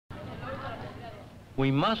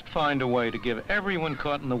We must find a way to give everyone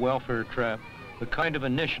caught in the welfare trap the kind of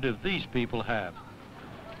initiative these people have.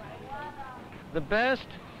 The best,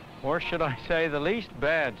 or should I say the least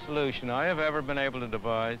bad solution I have ever been able to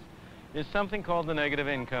devise is something called the negative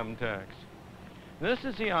income tax. This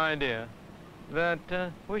is the idea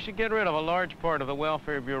that we should get rid of a large part of the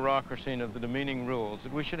welfare bureaucracy and of the demeaning rules,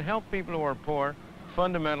 that we should help people who are poor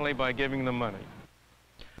fundamentally by giving them money.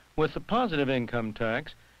 With the positive income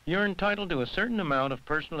tax, you're entitled to a certain amount of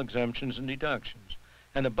personal exemptions and deductions,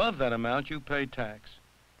 and above that amount you pay tax.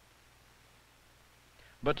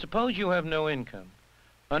 But suppose you have no income.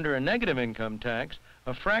 Under a negative income tax,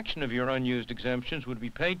 a fraction of your unused exemptions would be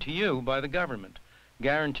paid to you by the government,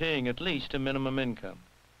 guaranteeing at least a minimum income.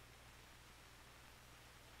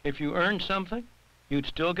 If you earned something, you'd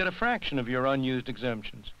still get a fraction of your unused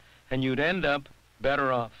exemptions, and you'd end up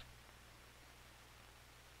better off.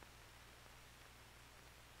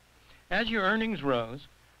 As your earnings rose,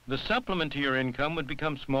 the supplement to your income would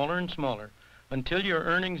become smaller and smaller until your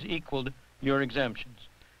earnings equaled your exemptions.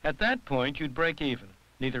 At that point, you'd break even,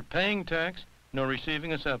 neither paying tax nor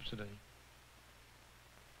receiving a subsidy.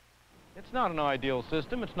 It's not an ideal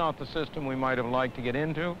system. It's not the system we might have liked to get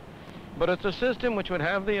into, but it's a system which would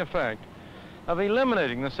have the effect of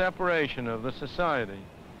eliminating the separation of the society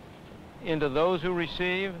into those who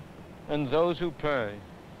receive and those who pay,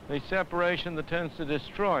 a separation that tends to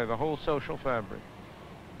destroy the whole social fabric.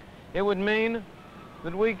 It would mean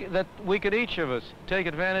that we could each of us take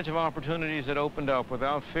advantage of opportunities that opened up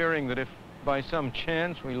without fearing that if by some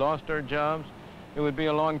chance we lost our jobs, it would be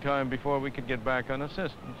a long time before we could get back on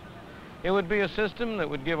assistance. It would be a system that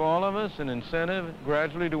would give all of us an incentive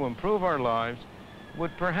gradually to improve our lives,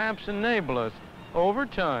 would perhaps enable us over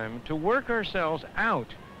time to work ourselves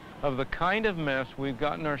out of the kind of mess we've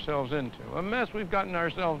gotten ourselves into. A mess we've gotten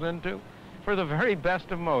ourselves into for the very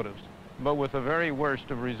best of motives, but with the very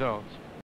worst of results.